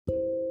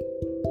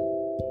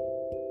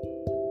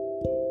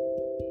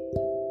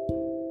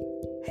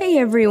Hey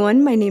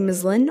everyone, my name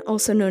is Lynn,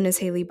 also known as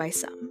Haley by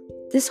some.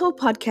 This whole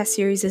podcast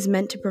series is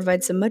meant to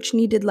provide some much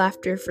needed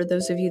laughter for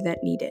those of you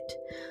that need it.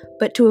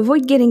 But to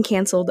avoid getting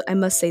canceled, I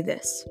must say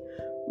this.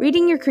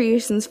 Reading your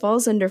creations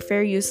falls under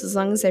fair use as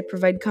long as I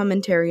provide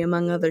commentary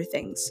among other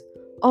things.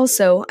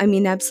 Also, I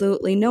mean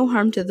absolutely no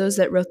harm to those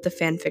that wrote the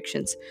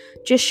fanfictions.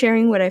 Just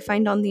sharing what I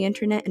find on the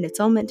internet, and it's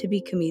all meant to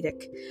be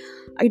comedic.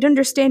 I'd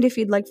understand if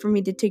you'd like for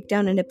me to take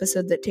down an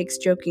episode that takes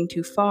joking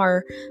too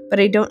far, but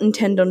I don't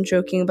intend on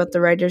joking about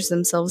the writers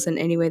themselves in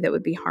any way that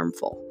would be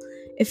harmful.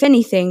 If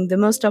anything, the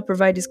most I'll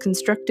provide is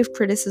constructive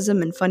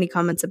criticism and funny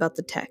comments about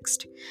the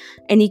text.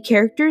 Any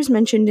characters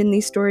mentioned in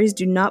these stories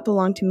do not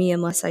belong to me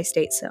unless I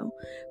state so.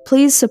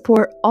 Please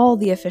support all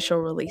the official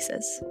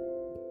releases.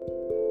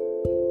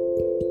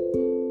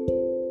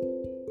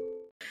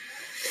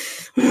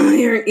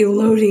 Why aren't you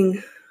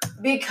loading?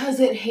 Because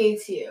it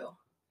hates you.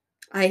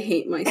 I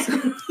hate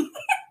myself.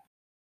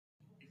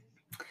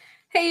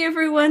 Hey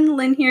everyone,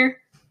 Lynn here.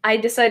 I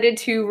decided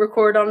to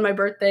record on my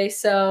birthday,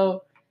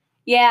 so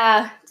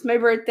yeah, it's my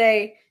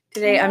birthday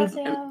today.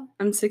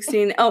 I'm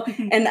 16. Oh,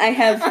 and I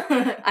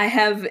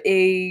have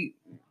a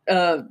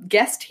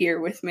guest here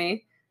with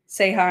me.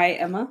 Say hi,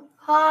 Emma.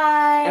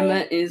 Hi.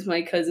 Emma is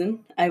my cousin.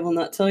 I will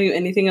not tell you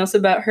anything else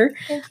about her.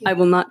 Thank you. I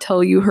will not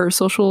tell you her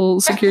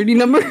social security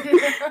number.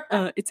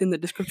 It's in the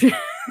description.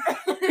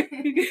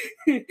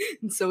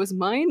 And so is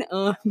mine.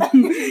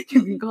 You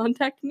can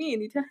contact me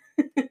anytime.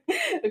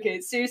 Okay,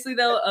 seriously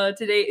though,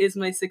 today is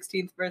my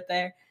 16th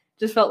birthday.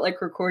 Just felt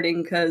like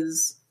recording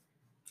because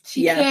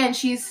She can.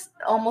 She's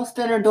almost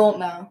an adult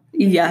now.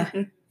 Yeah.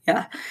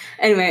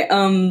 Anyway,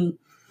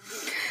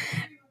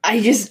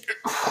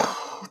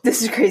 this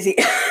is crazy.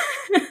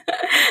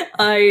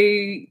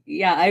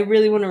 I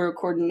really want to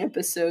record an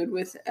episode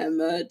with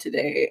Emma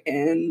today,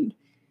 and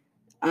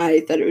I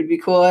thought it would be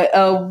cool.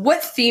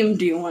 What theme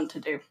do you want to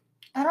do?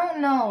 I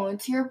don't know.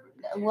 It's your...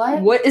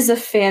 What? What is a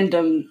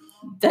fandom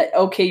that...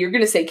 Okay, you're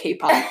going to say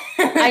K-pop.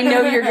 I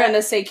know you're going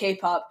to say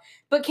K-pop.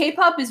 But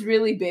K-pop is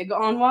really big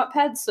on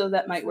Wattpad, so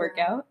that might work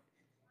out.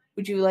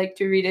 Would you like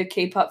to read a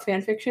K-pop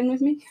fanfiction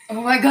with me?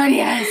 Oh my god,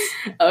 yes!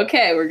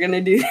 Okay, we're going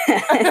to do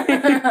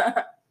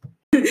that.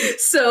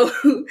 So,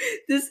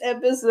 this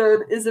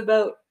episode is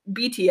about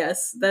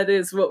BTS. That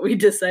is what we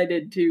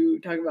decided to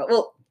talk about.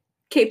 Well,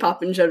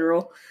 K-pop in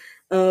general.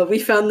 We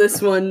found this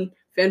one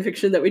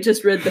fanfiction that we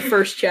just read the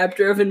first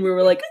chapter of, and we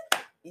were like,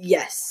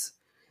 yes.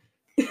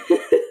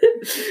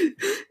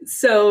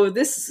 So,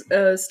 this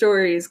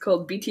story is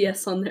called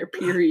BTS on Their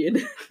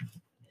Period.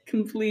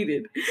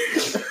 Completed.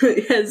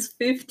 It has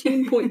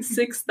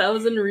 15.6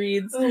 thousand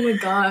reads. Oh my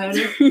god.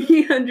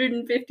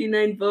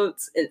 359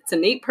 votes. It's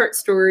an 8-part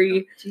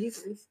story. Oh,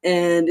 Jesus.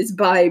 And it's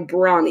by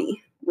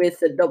Bronny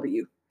with a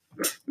W.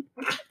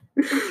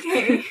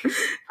 Okay.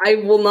 I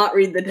will not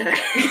read the text.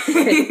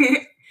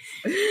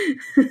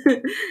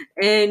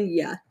 And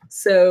yeah,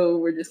 so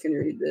we're just going to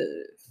read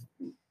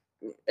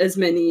as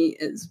many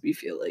as we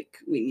feel like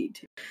we need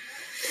to.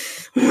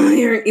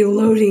 Why aren't you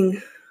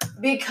loading?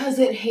 Because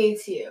it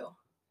hates you.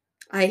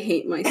 I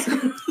hate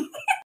myself.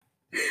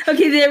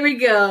 Okay, there we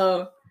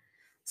go.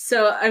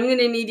 So I'm going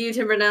to need you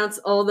to pronounce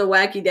all the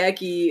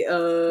wacky-dacky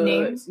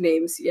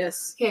names,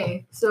 yes.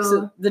 Okay,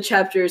 so the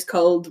chapter is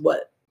called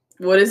what?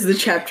 What is the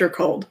chapter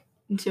called?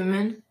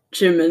 Jimin,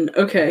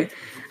 okay.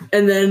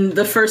 And then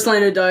the first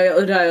line of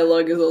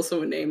dialogue is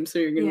also a name, so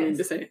you're going to need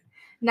to say it.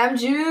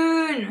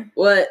 Namjoon!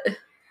 What?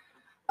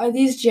 Are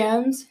these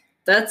gems?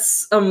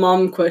 That's a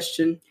mom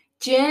question.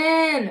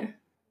 Jin!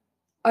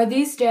 Are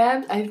these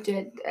gems? It's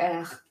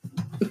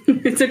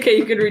okay,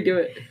 you can redo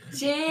it.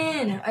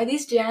 Jin! Are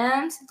these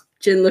gems?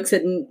 Jin looks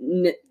at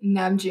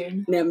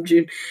Namjoon.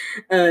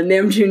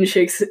 Namjoon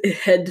shakes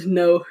head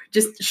no.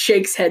 Just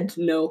shakes head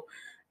no.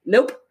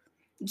 Nope.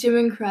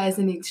 Jimin cries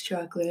and eats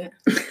chocolate.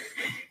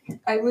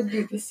 I would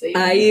do the same.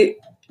 I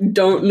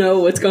don't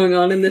know what's going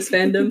on in this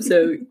fandom,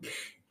 so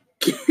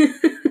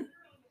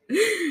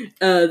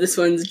this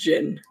one's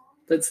Jin.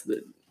 That's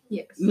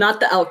not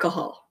the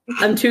alcohol.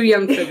 I'm too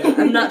young for that.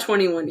 I'm not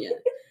 21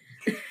 yet.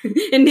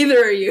 And neither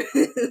are you.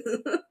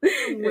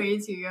 Way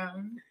too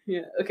young.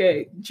 Yeah,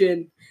 okay,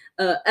 Jin.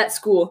 At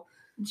school.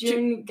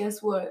 Jin,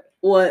 guess what?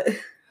 What?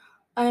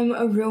 I'm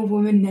a real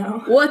woman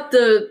now. What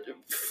the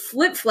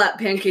flip-flap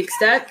pancake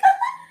stack?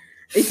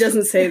 It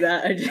doesn't say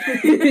that.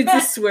 It's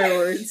just swear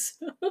words.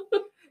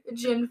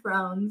 Jin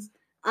frowns.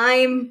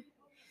 You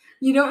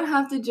don't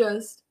have to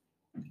just...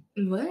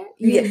 What?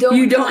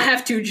 You don't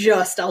have to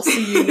just. I'll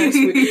see you next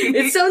week.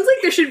 It sounds like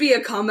there should be a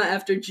comma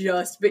after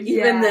just, but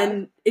even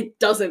then, it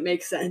doesn't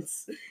make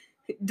sense.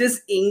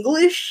 Does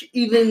English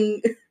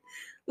even...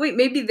 Wait,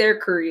 maybe they're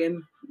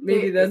Korean.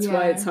 Maybe that's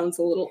why it sounds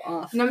a little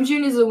off.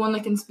 Namjoon is the one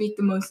that can speak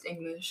the most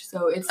English,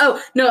 so it's...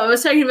 Oh, no, I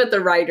was talking about the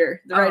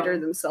writer. The writer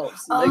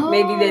themselves. Like,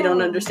 maybe they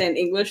don't understand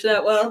English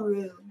that well.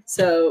 True.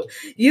 So,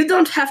 you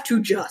don't have to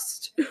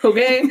just,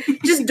 okay?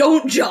 Just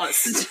don't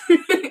just.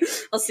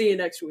 I'll see you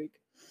next week.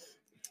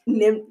 Do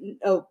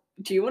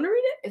you want to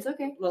read it? It's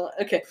okay. Well,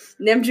 okay.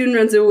 Namjoon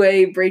runs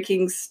away,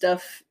 breaking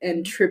stuff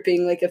and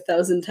tripping like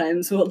 1,000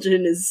 times while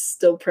Jin is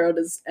still proud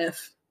as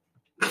F.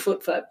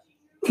 Flip-flap.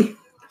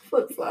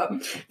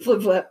 Flip-flop.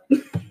 Flip-flap.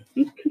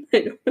 I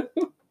don't know.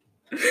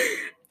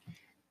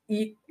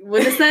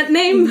 What is that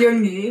name?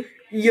 Yoongi.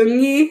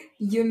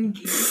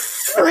 Yoongi?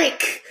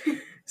 Frick!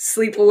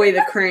 Sleep away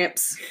the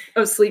cramps.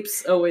 Oh,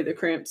 sleeps away the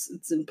cramps.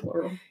 It's in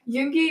plural.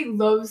 Yoongi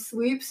loves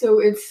sleep, so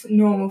it's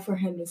normal for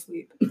him to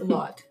sleep a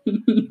lot.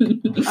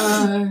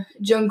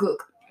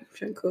 Jungkook.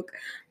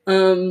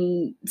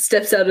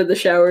 Steps out of the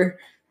shower.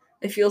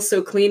 I feel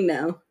so clean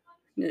now.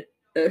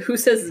 Who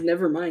says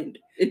never mind?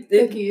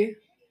 Cookie.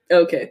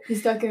 Okay.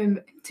 He's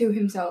talking to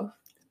himself.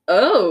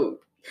 Oh.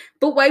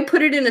 But why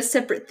put it in a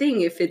separate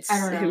thing if it's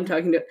him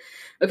talking to...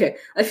 Okay.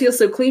 I feel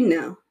so clean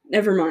now.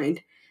 Never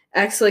mind.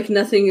 Acts like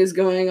nothing is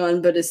going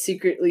on but is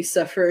secretly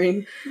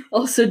suffering.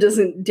 Also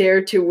doesn't dare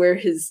to wear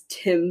his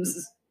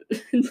Timbs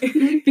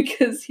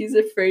because he's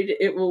afraid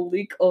it will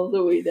leak all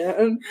the way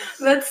down.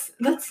 That's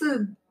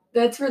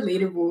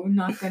relatable,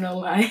 not gonna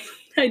lie.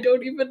 I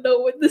don't even know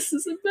what this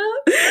is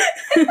about.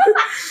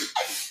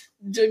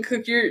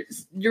 Jungkook,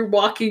 you're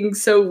walking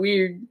so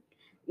weird.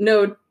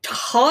 No,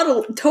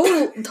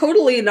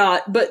 totally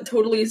not, but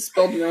totally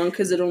spelled wrong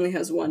because it only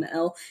has one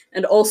L.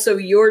 And also,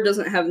 your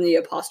doesn't have the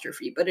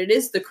apostrophe, but it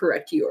is the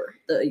correct your.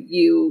 The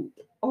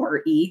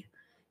U-R-E.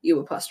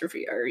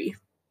 U-apostrophe-R-E.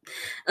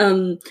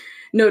 No,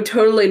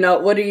 totally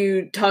not. What are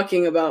you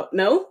talking about?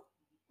 No?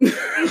 Makes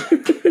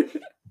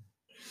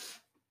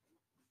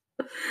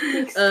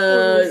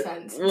total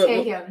sense.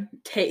 Taehyung.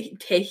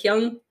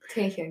 Taehyung?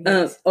 Taehyung,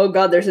 yes. Oh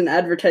god, there's an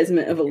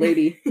advertisement of a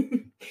lady.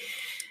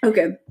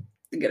 Okay.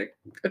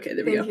 Okay,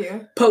 there we go. Thank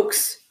you.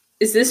 Pokes.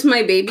 Is this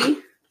my baby?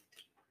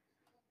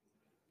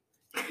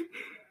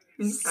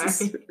 Is this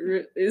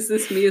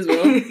me as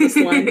well? This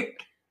line?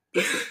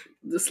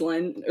 This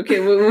line? Okay,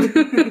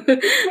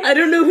 I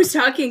don't know who's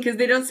talking because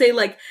they don't say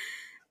like,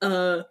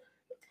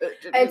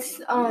 it's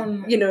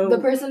the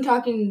person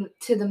talking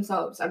to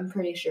themselves, I'm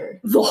pretty sure.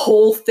 The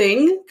whole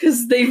thing?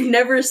 Because they've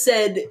never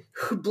said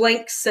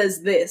blank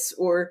says this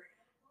or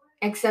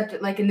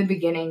except like in the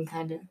beginning,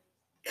 kinda.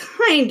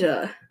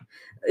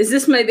 Is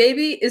this my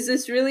baby? Is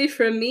this really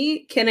from me?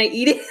 Can I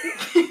eat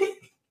it?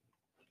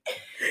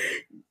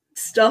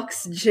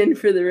 Stalks Jin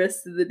for the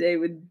rest of the day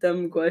with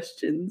dumb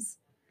questions.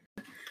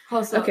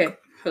 Hosok. Okay,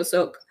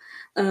 Hosok.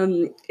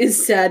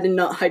 Is sad and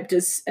not hyped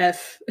as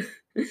F.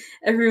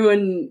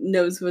 Everyone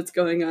knows what's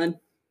going on.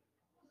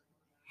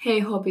 Hey,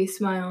 Hobby,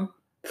 smile.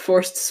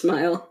 Forced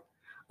smile.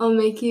 I'll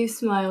make you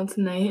smile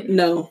tonight.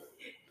 No.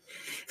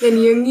 Then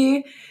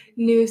Yoongi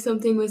knew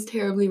something was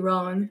terribly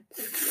wrong.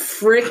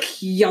 Frick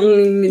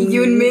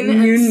Yoonmin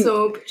and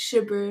Soap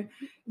shipper.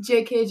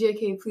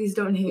 JK, please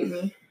don't hate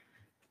me.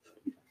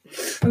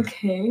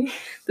 Okay.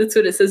 That's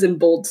what it says in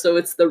bold, so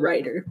it's the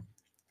writer.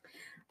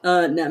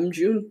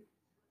 Namjoon.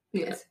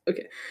 Yes.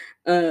 Okay.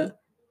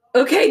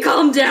 Okay,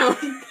 calm down.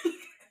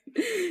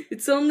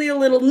 It's only a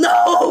little.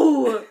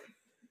 No!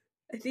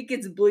 I think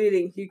it's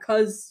bleeding. He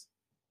caused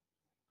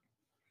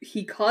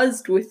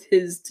with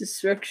his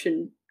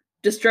destruction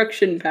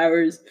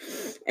powers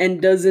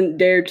and doesn't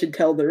dare to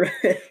tell the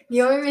rest.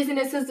 The only reason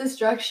it says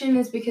destruction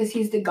is because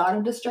he's the god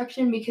of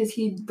destruction, because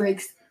he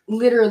breaks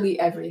literally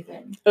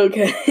everything.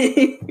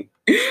 Okay.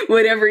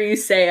 Whatever you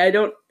say. I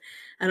don't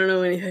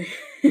know anything.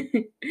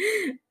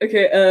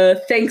 Okay,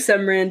 thanks,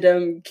 I'm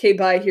random. Okay,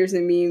 bye, here's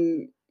a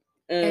meme.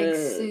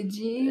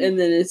 XG? And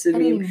then it's a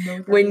meme.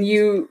 When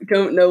you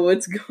don't know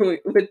what's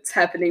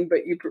happening,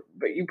 but you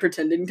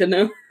pretending to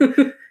know.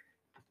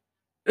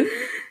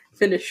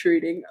 Finish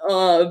reading.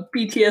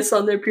 BTS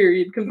on their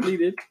period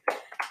completed.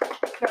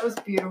 That was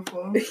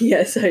beautiful.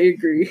 Yes, I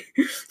agree.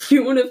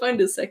 You want to find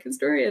a second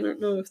story? I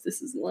don't know if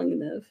this is long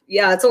enough.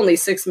 Yeah, it's only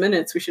 6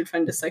 minutes. We should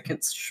find a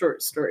second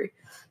short story.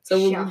 So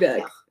we'll be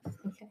back.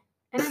 Okay.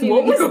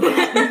 What was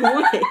that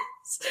noise?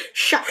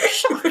 Shock.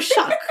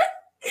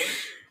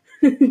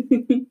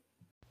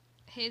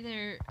 Hey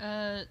there,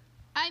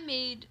 I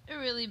made a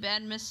really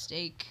bad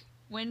mistake.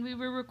 When we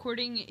were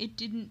recording, it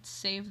didn't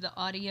save the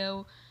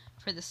audio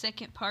for the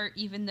second part,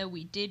 even though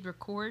we did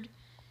record.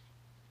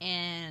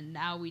 And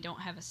now we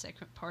don't have a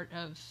second part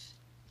of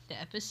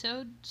the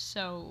episode,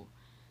 so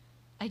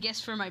I guess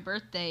for my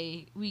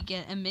birthday, we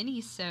get a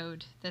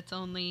mini-sode that's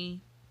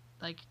only,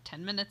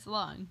 10 minutes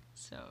long,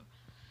 so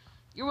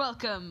you're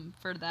welcome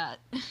for that.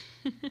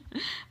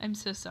 I'm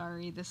so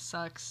sorry, this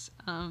sucks.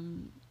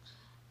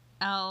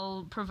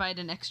 I'll provide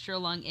an extra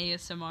long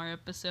ASMR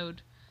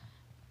episode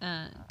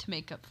to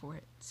make up for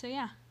it. So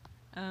yeah,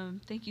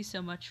 thank you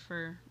so much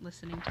for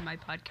listening to my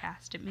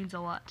podcast. It means a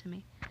lot to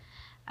me.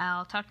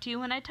 I'll talk to you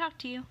when I talk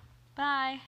to you. Bye.